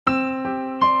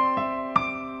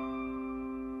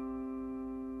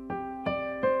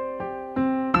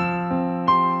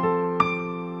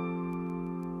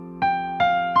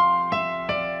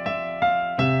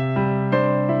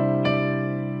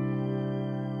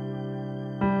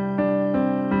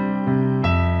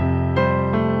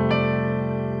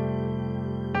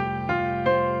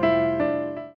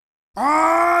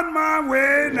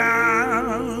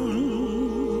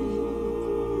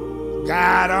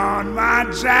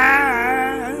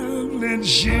traveling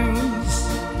shoes.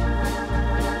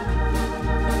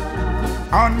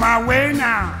 On my way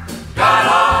now. Got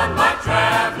on my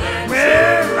traveling shoes.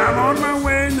 Well, I'm on my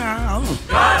way now.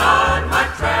 Got on my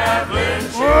traveling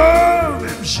shoes. Oh,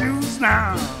 them shoes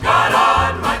now. Got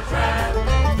on my traveling.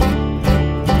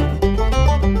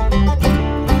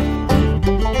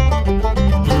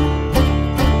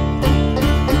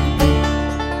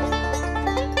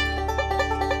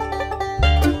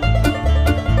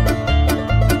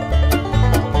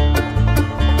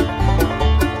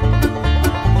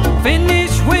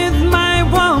 Finish with my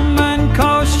woman,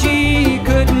 'cause she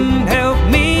couldn't help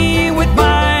me with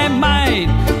my mind.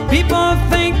 People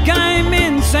think I'm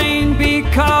insane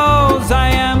because I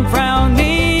am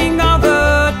frowning all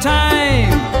the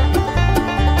time.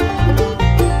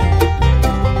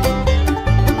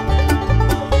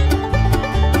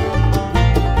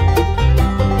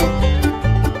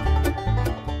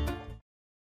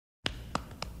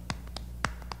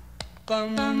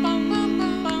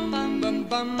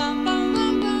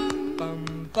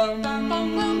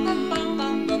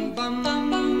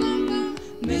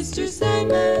 Mr.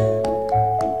 Sandman,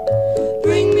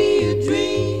 bring me a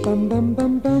dream.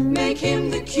 Make him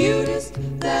the cutest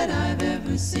that I've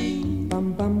ever seen.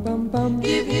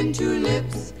 Give him two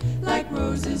lips like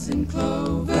roses and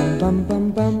clover.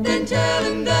 Then tell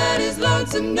him that his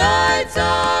lonesome nights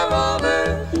are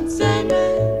over.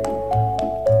 Sandman,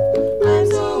 I'm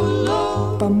so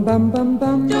alone.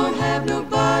 Don't have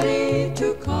nobody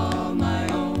to call my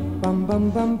own.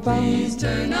 Please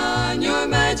turn on your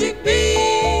magic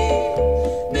beam.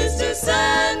 Mr.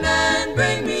 Sandman,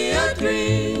 bring me a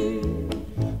dream.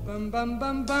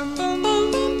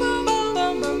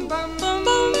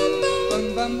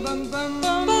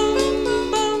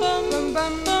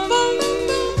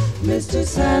 Mr.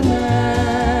 Sandman,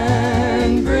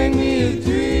 bring me a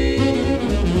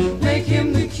dream. Make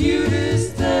him the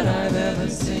cutest that I've ever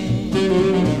seen.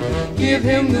 Give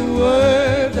him the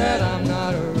word that I'm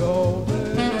not a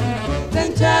rover.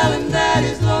 Then tell him that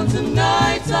his lonesome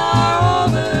nights are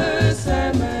over.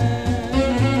 Sandman,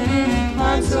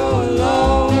 I'm so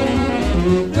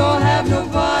alone. Don't have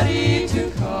nobody to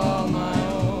call my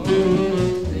own.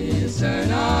 Please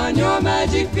turn on your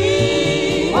magic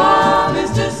beam. Oh,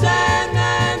 Mr.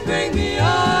 Sandman, bring me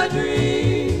a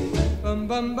dream.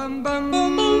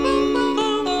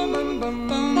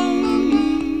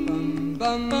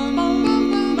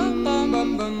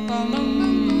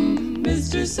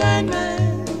 Mr.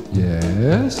 Sandman,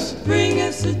 Yes? bring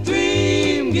us a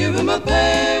dream. Give him a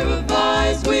pair of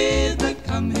eyes with a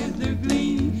come-hither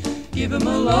gleam. Give him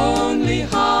a lonely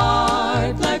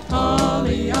heart like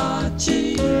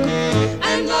Pagliacci,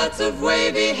 and lots of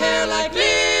wavy hair like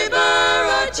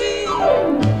Liberace.